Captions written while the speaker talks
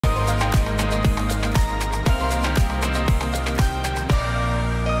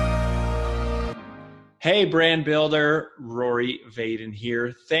Hey, brand builder, Rory Vaden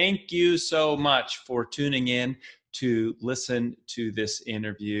here. Thank you so much for tuning in to listen to this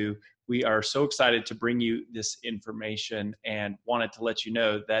interview. We are so excited to bring you this information and wanted to let you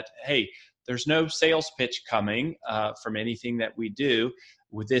know that, hey, there's no sales pitch coming from anything that we do.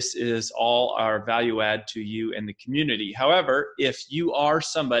 This is all our value add to you and the community. However, if you are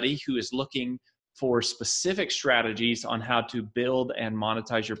somebody who is looking for specific strategies on how to build and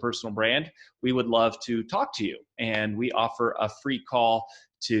monetize your personal brand, we would love to talk to you. And we offer a free call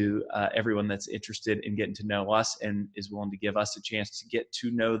to everyone that's interested in getting to know us and is willing to give us a chance to get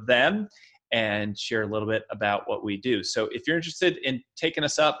to know them and share a little bit about what we do. So if you're interested in taking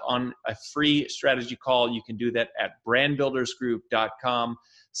us up on a free strategy call, you can do that at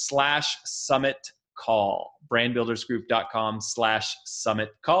brandbuildersgroup.com/summit call. brandbuildersgroup.com/summit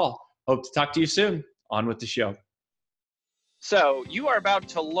call. Hope to talk to you soon. On with the show. So you are about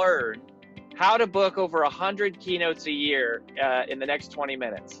to learn how to book over 100 keynotes a year in the next 20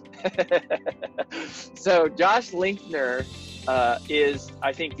 minutes. So Josh Linkner is,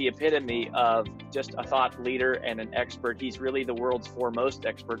 I think, the epitome of just a thought leader and an expert. He's really the world's foremost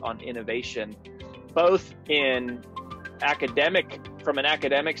expert on innovation, both in from an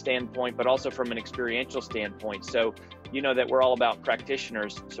academic standpoint, but also from an experiential standpoint. So you know that we're all about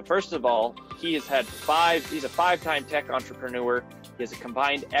practitioners. So first of all, he's a five-time tech entrepreneur. He has a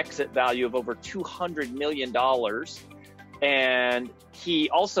combined exit value of over $200 million. And he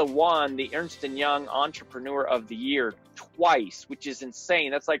also won the Ernst Young Entrepreneur of the Year twice, which is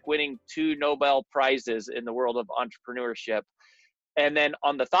insane. That's like winning 2 Nobel Prizes in the world of entrepreneurship. And then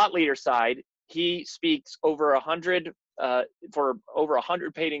on the thought leader side, he speaks over 100 for over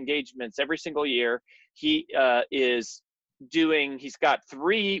 100 paid engagements every single year. He's got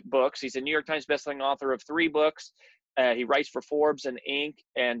 3 books. He's a New York Times bestselling author of 3 books. He writes for Forbes and Inc.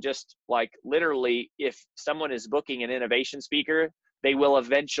 And just like literally, if someone is booking an innovation speaker, they will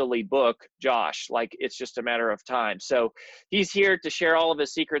eventually book Josh. Like it's just a matter of time. So he's here to share all of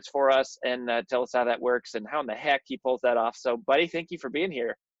his secrets for us and tell us how that works and how in the heck he pulls that off. So buddy, thank you for being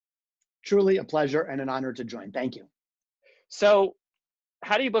here. Truly a pleasure and an honor to join. Thank you. So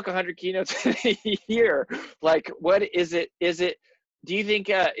how do you book 100 keynotes in a year? Like, what is it? Do you think,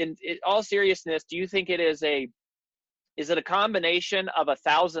 in all seriousness, do you think is it a combination of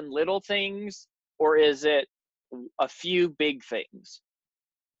 1,000 little things, or is it a few big things?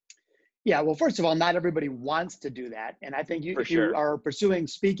 Yeah, well, first of all, not everybody wants to do that. And I think if you are pursuing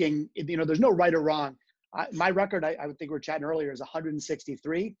speaking, there's no right or wrong. My record, I would think we were chatting earlier, is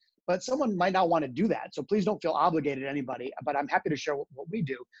 163. But someone might not want to do that. So please don't feel obligated to anybody, but I'm happy to share what we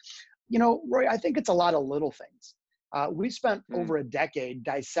do. Roy, I think it's a lot of little things. We spent over a decade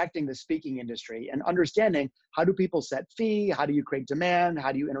dissecting the speaking industry and understanding how do people set fee, how do you create demand,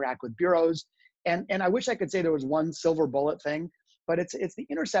 how do you interact with bureaus. And I wish I could say there was one silver bullet thing, but it's the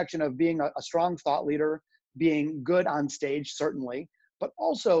intersection of being a strong thought leader, being good on stage, certainly, but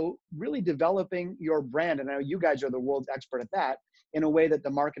also really developing your brand. And I know you guys are the world's expert at that, in a way that the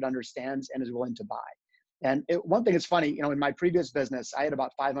market understands and is willing to buy. And one thing is funny, in my previous business, I had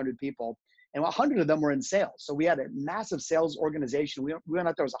about 500 people, and 100 of them were in sales. So we had a massive sales organization. We went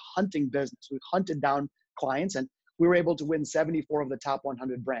out there as a hunting business. We hunted down clients, and we were able to win 74 of the top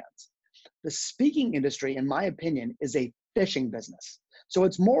 100 brands. The speaking industry, in my opinion, is a fishing business. So I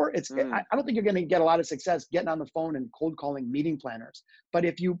don't think you're going to get a lot of success getting on the phone and cold calling meeting planners. But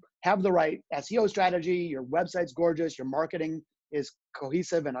if you have the right SEO strategy, your website's gorgeous, your marketing is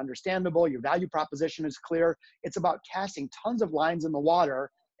cohesive and understandable, your value proposition is clear, it's about casting tons of lines in the water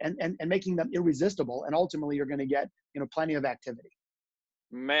and making them irresistible. And ultimately you're going to get, plenty of activity.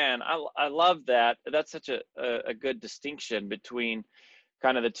 Man, I love that. That's such a good distinction between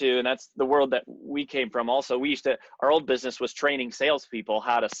kind of the two. And that's the world that we came from. Also, our old business was training salespeople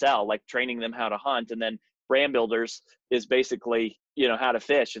how to sell, like training them how to hunt. And then brand builders is basically, how to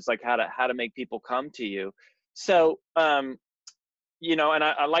fish. It's like how to make people come to you. So, and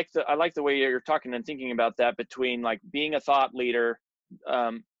I like the way you're talking and thinking about that between like being a thought leader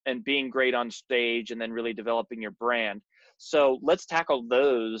and being great on stage and then really developing your brand. So let's tackle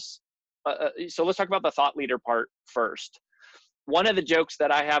those. So let's talk about the thought leader part first. One of the jokes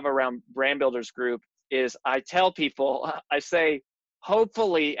that I have around Brand Builders Group is I tell people, I say,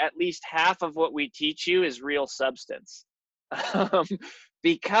 hopefully at least half of what we teach you is real substance.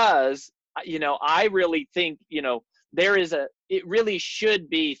 Because, I really think, it really should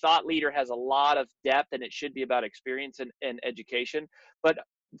be, thought leader has a lot of depth and it should be about experience and education. But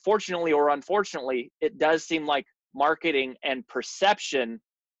fortunately or unfortunately, it does seem like marketing and perception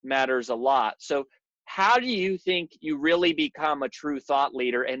matters a lot. So how do you think you really become a true thought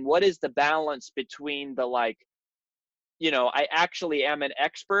leader? And what is the balance between the, like, I actually am an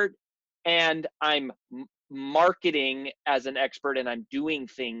expert and I'm marketing as an expert and I'm doing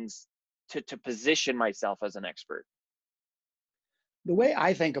things to position myself as an expert? The way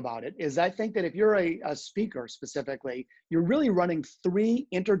I think about it is I think that if you're a speaker specifically, you're really running three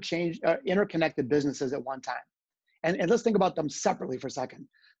interconnected businesses at one time. And let's think about them separately for a second.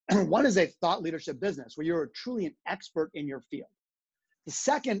 One is a thought leadership business where you're truly an expert in your field. The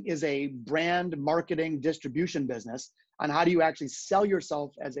second is a brand marketing distribution business on how do you actually sell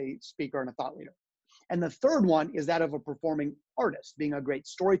yourself as a speaker and a thought leader. And the third one is that of a performing artist, being a great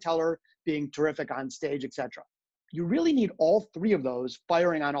storyteller, being terrific on stage, etc. You really need all three of those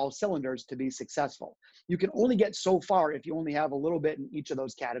firing on all cylinders to be successful. You can only get so far if you only have a little bit in each of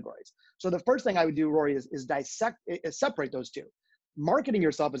those categories. So the first thing I would do, Rory, is separate those two. Marketing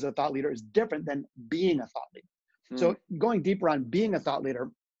yourself as a thought leader is different than being a thought leader. So going deeper on being a thought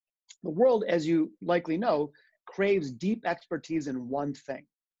leader, the world, as you likely know, craves deep expertise in one thing.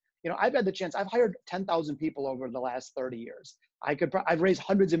 I've had the chance, I've hired 10,000 people over the last 30 years. I've raised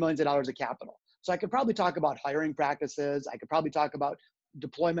hundreds of millions of dollars of capital. So I could probably talk about hiring practices. I could probably talk about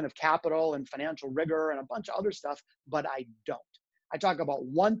deployment of capital and financial rigor and a bunch of other stuff, but I don't. I talk about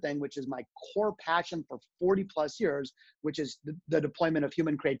one thing, which is my core passion for 40 plus years, which is the deployment of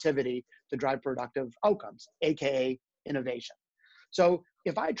human creativity to drive productive outcomes, AKA innovation. So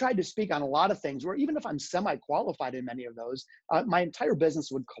if I tried to speak on a lot of things, or even if I'm semi-qualified in many of those, my entire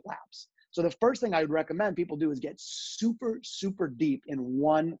business would collapse. So the first thing I would recommend people do is get super, super deep in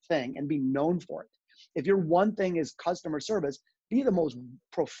one thing and be known for it. If your one thing is customer service, be the most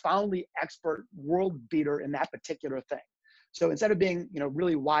profoundly expert world beater in that particular thing. So instead of being,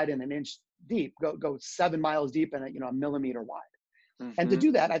 really wide and an inch deep, go 7 miles deep and a millimeter wide. And to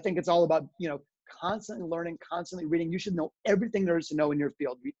do that, I think it's all about, constantly learning, constantly reading. You should know everything there is to know in your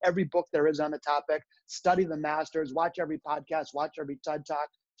field. Read every book there is on the topic, study the masters, watch every podcast, watch every TED Talk,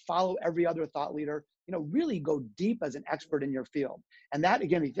 follow every other thought leader, really go deep as an expert in your field. And that,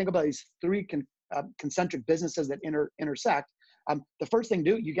 again, if you think about these three concentric businesses that intersect, the first thing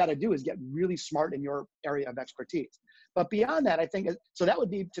you got to do is get really smart in your area of expertise. But beyond that, I think, so that would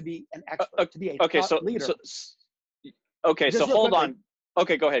be to be an expert, to be a thought leader. So hold on.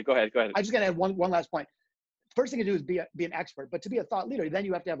 Okay, go ahead. I'm just going to add one last point. First thing to do is be an expert, but to be a thought leader, then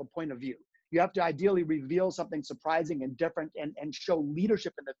you have to have a point of view. You have to ideally reveal something surprising and different and show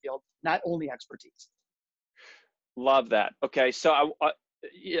leadership in the field, not only expertise. Love that. Okay, so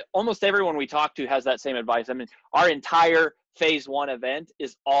almost everyone we talk to has that same advice. I mean, our entire phase one event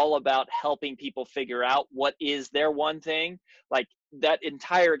is all about helping people figure out what is their one thing. Like, that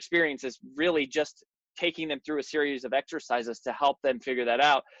entire experience is really just taking them through a series of exercises to help them figure that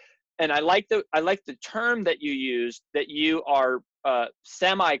out. And I like the term that you used, that you are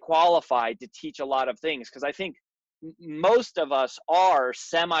semi-qualified to teach a lot of things, because I think most of us are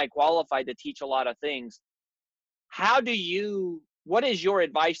semi-qualified to teach a lot of things. What is your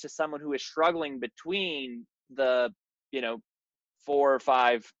advice to someone who is struggling between the 4 or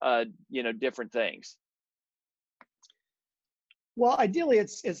 5 different things? Well, ideally,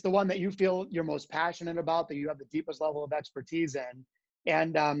 it's the one that you feel you're most passionate about, that you have the deepest level of expertise in.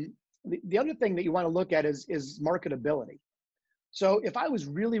 And the other thing that you want to look at is marketability. So if I was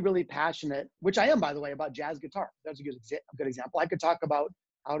really, really passionate, which I am, by the way, about jazz guitar, that's a good example. I could talk about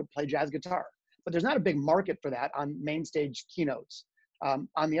how to play jazz guitar, but there's not a big market for that on main stage keynotes.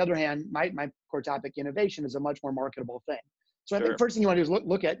 On the other hand, my core topic, innovation, is a much more marketable thing. So I think first thing you want to do is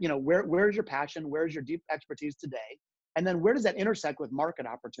look at, where's your passion, where's your deep expertise today, and then where does that intersect with market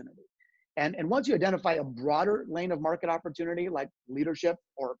opportunity? And once you identify a broader lane of market opportunity, like leadership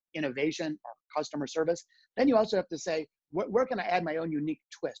or innovation or customer service, then you also have to say, where can I add my own unique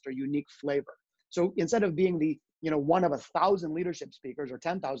twist or unique flavor? So instead of being the one of 1,000 leadership speakers or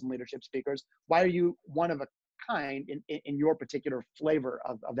 10,000 leadership speakers, why are you one of a kind in your particular flavor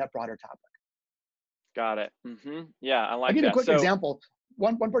of that broader topic? Got it. Yeah, I like that. I'll give you a quick example.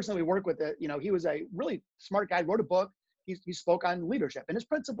 One person that we work with, he was a really smart guy, wrote a book. He spoke on leadership, and his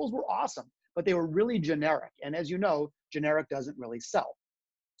principles were awesome, but they were really generic. And as you know, generic doesn't really sell.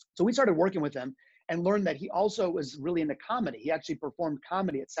 So we started working with him and learned that he also was really into comedy. He actually performed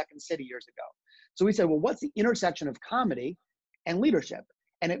comedy at Second City years ago. So we said, well, what's the intersection of comedy and leadership?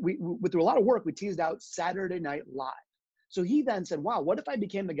 And through a lot of work, we teased out Saturday Night Live. So he then said, wow, what if I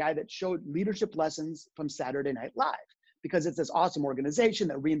became the guy that showed leadership lessons from Saturday Night Live? Because it's this awesome organization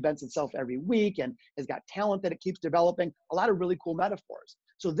that reinvents itself every week and has got talent that it keeps developing, a lot of really cool metaphors.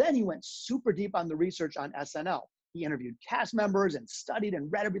 So then he went super deep on the research on SNL. He interviewed cast members and studied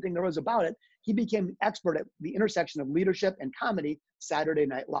and read everything there was about it. He became an expert at the intersection of leadership and comedy, Saturday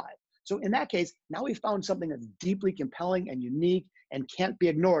Night Live. So in that case, now we found something that's deeply compelling and unique and can't be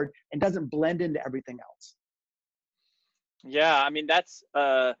ignored and doesn't blend into everything else. Yeah, I mean, that's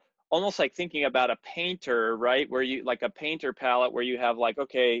almost like thinking about a painter, right? Where you, like a painter palette, where you have like,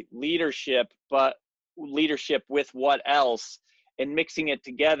 okay, leadership, but leadership with what else? And mixing it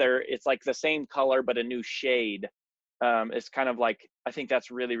together, it's like the same color, but a new shade. It's kind of like, I think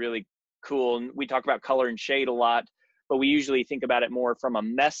that's really, really cool. And we talk about color and shade a lot, but we usually think about it more from a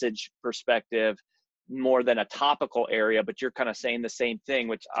message perspective, more than a topical area, but you're kind of saying the same thing,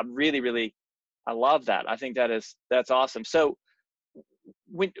 which I'm really, really, I love that. I think that's awesome. So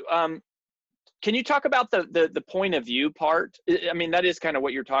when, can you talk about the point of view part? I mean, that is kind of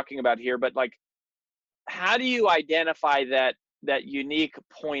what you're talking about here, but like, how do you identify that unique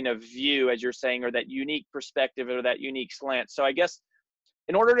point of view, as you're saying, or that unique perspective, or that unique slant? So I guess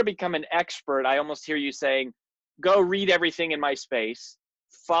in order to become an expert, I almost hear you saying, go read everything in my space,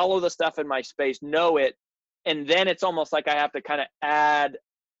 follow the stuff in my space, know it. And then it's almost like I have to kind of add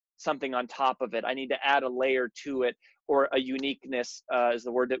something on top of it. I need to add a layer to it, or a uniqueness is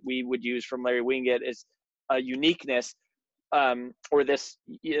the word that we would use from Larry Winget, is a uniqueness, or this,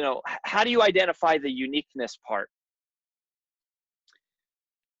 you know, how do you identify the uniqueness part?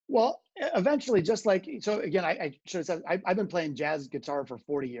 Well, eventually, just like, so again, I should have said, I've been playing jazz guitar for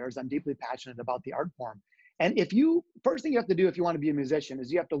 40 years. I'm deeply passionate about the art form. And first thing you have to do if you want to be a musician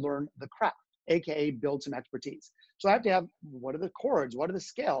is you have to learn the craft, AKA build some expertise. So I have to have, what are the chords? What are the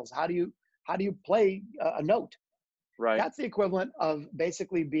scales? How do you play a note? Right. That's the equivalent of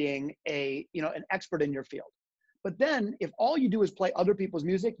basically being an expert in your field. But then if all you do is play other people's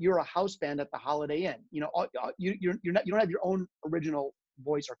music, you're a house band at the Holiday Inn. You don't have your own original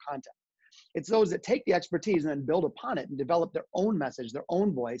voice or content. It's those that take the expertise and then build upon it and develop their own message, their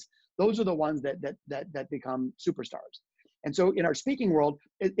own voice. Those are the ones that become superstars. And so in our speaking world,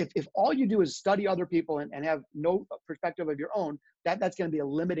 if all you do is study other people and have no perspective of your own, that's going to be a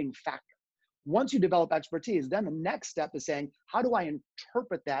limiting factor. Once you develop expertise, then the next step is saying, how do I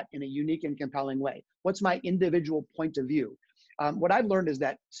interpret that in a unique and compelling way? What's my individual point of view? What I've learned is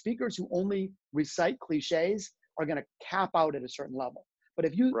that speakers who only recite cliches are going to cap out at a certain level. But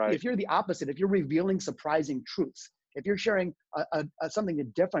if you're the opposite, if you're revealing surprising truths, if you're sharing something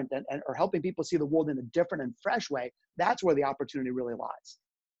different or helping people see the world in a different and fresh way, that's where the opportunity really lies.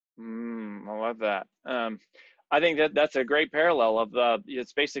 I love that. I think that's a great parallel of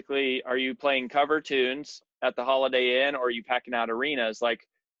it's basically, are you playing cover tunes at the Holiday Inn, or are you packing out arenas? Like,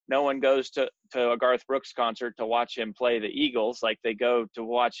 no one goes to a Garth Brooks concert to watch him play the Eagles. Like, they go to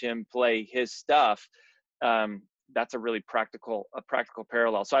watch him play his stuff. That's a really practical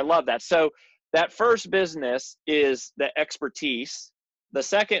parallel. So I love that. So that first business is the expertise. The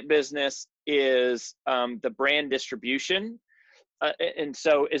second business is the brand distribution. And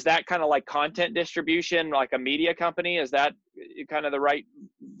so is that kind of like content distribution, like a media company? Is that kind of the right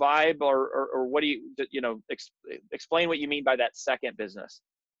vibe, or what do you explain what you mean by that second business?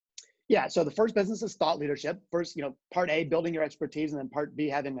 Yeah. So the first business is thought leadership. First, part A, building your expertise, and then part B,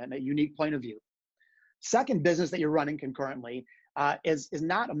 having a unique point of view. Second business that you're running concurrently is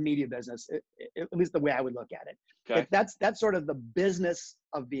not a media business, at least the way I would look at it. Okay. That's sort of the business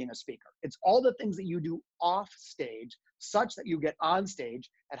of being a speaker. It's all the things that you do off stage such that you get on stage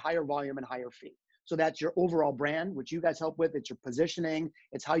at higher volume and higher fee. So that's your overall brand, which you guys help with. It's your positioning.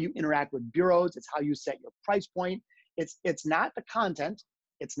 It's how you interact with bureaus. It's how you set your price point. It's not the content.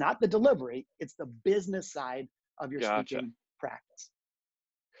 It's not the delivery. It's the business side of your speaking practice.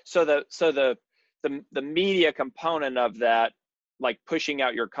 So the media component of that, like pushing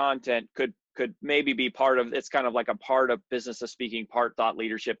out your content, could maybe be part of, it's kind of like a part of business of speaking, part thought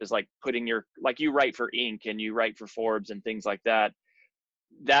leadership is like putting like you write for Inc and you write for Forbes and things like that,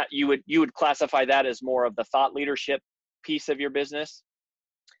 that you would classify that as more of the thought leadership piece of your business?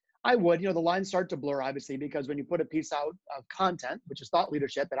 I would. The lines start to blur, obviously, because when you put a piece out of content, which is thought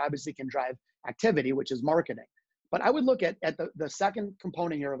leadership, it obviously can drive activity, which is marketing. But I would look at the second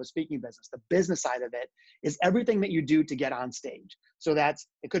component here of a speaking business. The business side of it is everything that you do to get on stage. So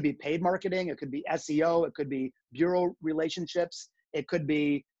it could be paid marketing, it could be SEO, it could be bureau relationships, it could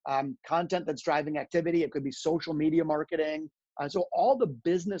be content that's driving activity, it could be social media marketing. So all the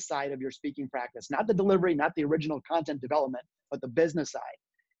business side of your speaking practice, not the delivery, not the original content development, but the business side.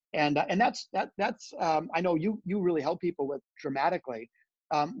 And that's I know you really help people with dramatically.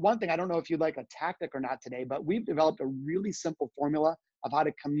 One thing, I don't know if you'd like a tactic or not today, but we've developed a really simple formula of how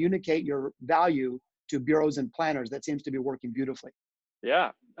to communicate your value to bureaus and planners that seems to be working beautifully.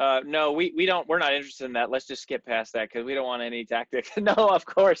 Yeah, No, we don't, we're not interested in that. Let's just skip past that because we don't want any tactics. No, of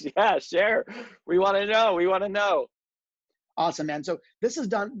course. Yeah, share. We want to know. We want to know. Awesome, man. So this is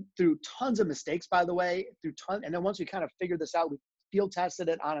done through tons of mistakes, by the way, and then once we kind of figured this out, we field tested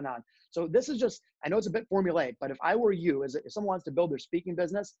it on and on. So this is just, I know it's a bit formulaic, but if I were you, if someone wants to build their speaking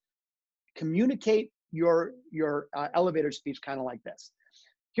business, communicate your elevator speech kind of like this.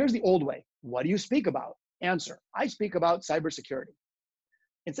 Here's the old way. What do you speak about? Answer. I speak about cybersecurity.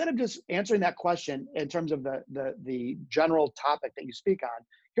 Instead of just answering that question in terms of the general topic that you speak on,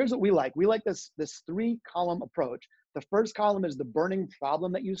 here's what we like. We like this 3-column approach. The first column is the burning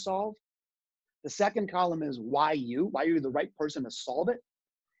problem that you solve. The second column is why you're the right person to solve it.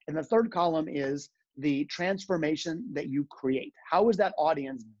 And the third column is the transformation that you create. How is that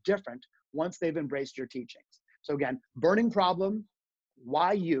audience different once they've embraced your teachings? So again, burning problem,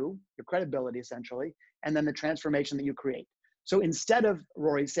 why your credibility essentially, and then the transformation that you create. So instead of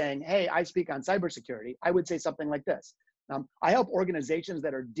Rory saying, hey, I speak on cybersecurity, I would say something like this. I help organizations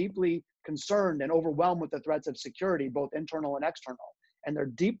that are deeply concerned and overwhelmed with the threats of security, both internal and external. And they're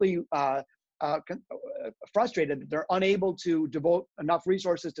deeply frustrated that they're unable to devote enough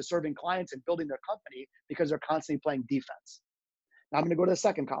resources to serving clients and building their company because they're constantly playing defense. Now I'm going to go to the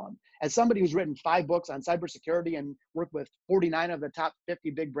second column. As somebody who's written 5 books on cybersecurity and worked with 49 of the top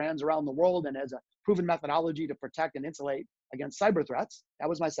 50 big brands around the world and has a proven methodology to protect and insulate against cyber threats, that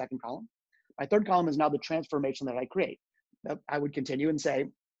was my second column. My third column is now the transformation that I create. I would continue and say,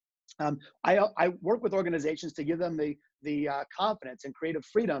 I work with organizations to give them the confidence and creative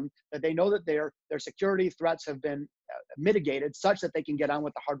freedom that they know that their security threats have been mitigated such that they can get on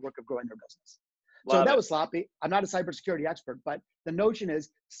with the hard work of growing their business. So that was sloppy. I'm not a cybersecurity expert, but the notion is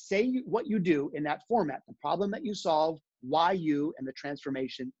say what you do in that format, the problem that you solve, why you, and the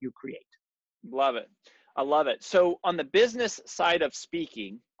transformation you create. Love it. I love it. So on the business side of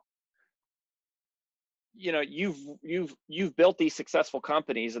speaking, you know, you've built these successful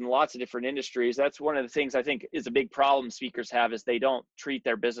companies in lots of different industries. That's one of the things I think is a big problem speakers have is they don't treat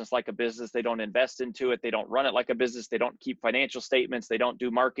their business like a business. They don't invest into it. They don't run it like a business. They don't keep financial statements. They don't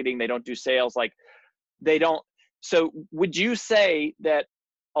do marketing. They don't do sales. Like they don't. So would you say that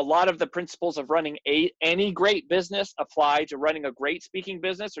a lot of the principles of running any great business apply to running a great speaking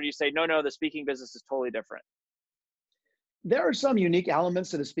business? Or do you say, no, the speaking business is totally different? There are some unique elements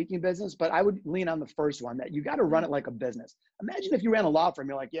to the speaking business, but I would lean on the first one, that you got to run it like a business. Imagine if you ran a law firm,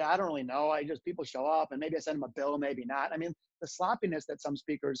 you're like, yeah, I don't really know. People show up and maybe I send them a bill, maybe not. I mean, the sloppiness that some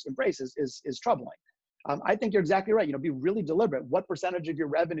speakers embrace is troubling. I think you're exactly right. You know, be really deliberate. What percentage of your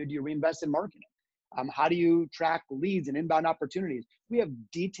revenue do you reinvest in marketing? How do you track leads and inbound opportunities? We have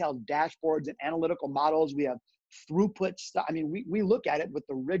detailed dashboards and analytical models. We have throughput stuff. I mean, we look at it with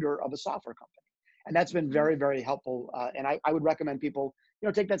the rigor of a software company. And that's been very, very helpful. And I would recommend people, you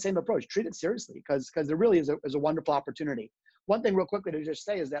know, take that same approach, treat it seriously, because there really is a wonderful opportunity. One thing real quickly to just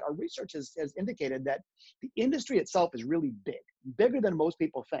say is that our research has indicated that the industry itself is really big, bigger than most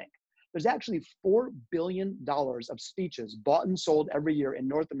people think. There's actually $4 billion of speeches bought and sold every year in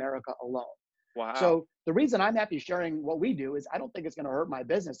North America alone. Wow. So the reason I'm happy sharing what we do is I don't think it's going to hurt my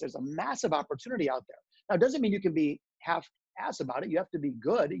business. There's a massive opportunity out there. Now, it doesn't mean you can be half-ass about it. You have to be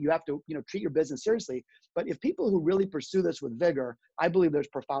good. You have to, you know, treat your business seriously. But if people who really pursue this with vigor, I believe there's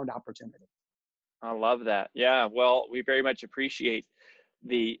profound opportunity. I love that. Yeah. Well, we very much appreciate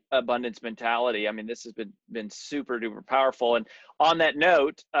the abundance mentality. I mean, this has been super duper powerful. And on that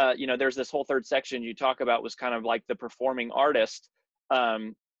note, you know, there's this whole third section you talk about was kind of like the performing artist.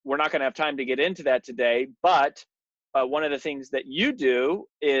 We're not going to have time to get into that today, but one of the things that you do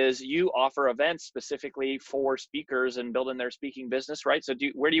is you offer events specifically for speakers and building their speaking business, right? So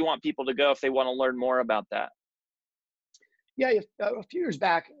where do you want people to go if they want to learn more about that? Yeah, a few years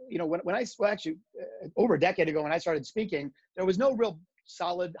back, you know, over a decade ago when I started speaking, there was no real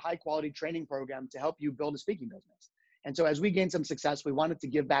solid, high quality training program to help you build a speaking business. And so as we gained some success, we wanted to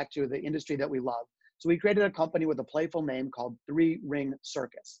give back to the industry that we love. So we created a company with a playful name called 3 Ring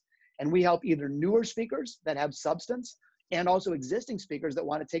Circus. And we help either newer speakers that have substance and also existing speakers that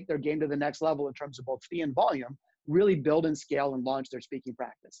want to take their game to the next level in terms of both fee and volume, really build and scale and launch their speaking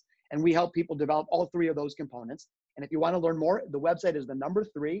practice. And we help people develop all 3 of those components. And if you want to learn more, the website is the number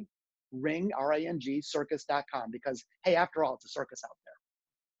 3 ring, R-I-N-G, circus.com, because, hey, after all, it's a circus out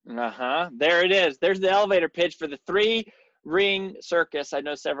there. There it is. There's the elevator pitch for the 3 Ring Circus. I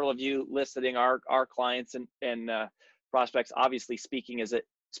know several of you listening are clients and prospects. Obviously, speaking is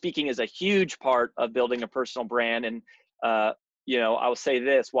a huge part of building a personal brand. And you know, I will say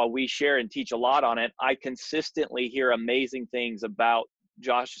this: while we share and teach a lot on it, I consistently hear amazing things about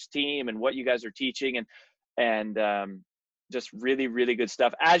Josh's team and what you guys are teaching. And just really, really good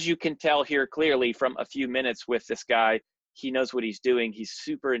stuff. As you can tell here clearly from a few minutes with this guy, he knows what he's doing. He's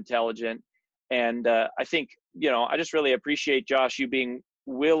super intelligent. And I think, I just really appreciate, Josh, you being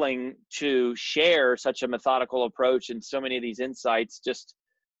willing to share such a methodical approach and so many of these insights just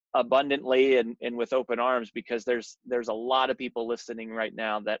abundantly and with open arms, because there's a lot of people listening right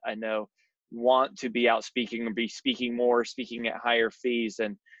now that I know want to be out speaking and be speaking more, speaking at higher fees.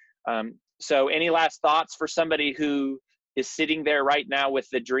 And so any last thoughts for somebody who is sitting there right now with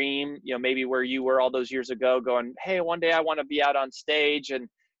the dream, maybe where you were all those years ago, going, hey, one day I want to be out on stage. And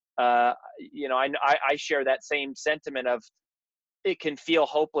I share that same sentiment of, it can feel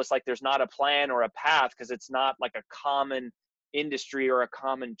hopeless, like there's not a plan or a path because it's not like a common industry or a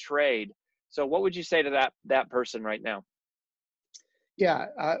common trade. So what would you say to that person right now? Yeah.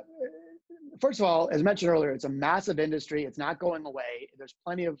 First of all, as mentioned earlier, it's a massive industry. It's not going away. There's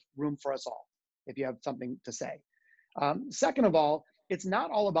plenty of room for us all if you have something to say. Second of all, it's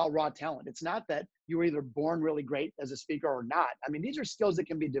not all about raw talent. It's not that you were either born really great as a speaker or not. I mean, these are skills that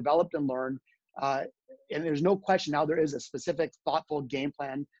can be developed and learned. And there's no question now there is a specific, thoughtful game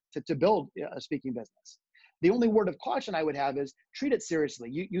plan to build a speaking business. The only word of caution I would have is treat it seriously.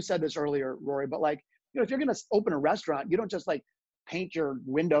 You said this earlier, Rory, but if you're going to open a restaurant, you don't just paint your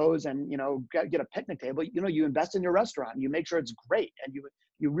windows and, get a picnic table. You invest in your restaurant, you make sure it's great, and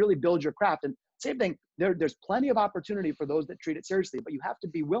you really build your craft. And same thing, there's plenty of opportunity for those that treat it seriously, but you have to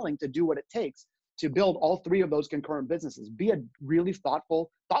be willing to do what it takes to build all three of those concurrent businesses. Be a really thoughtful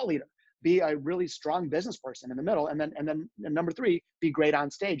thought leader. Be a really strong business person in the middle. And then number three, be great on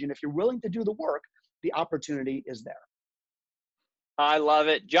stage. And if you're willing to do the work, the opportunity is there. I love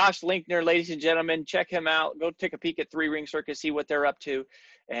it. Josh Linkner, ladies and gentlemen, check him out. Go take a peek at Three Ring Circus, see what they're up to.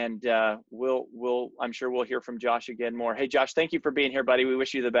 And I'm sure we'll hear from Josh again more. Hey, Josh, thank you for being here, buddy. We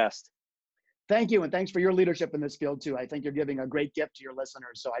wish you the best. Thank you. And thanks for your leadership in this field too. I think you're giving a great gift to your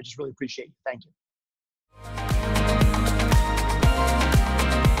listeners. So I just really appreciate you. Thank you.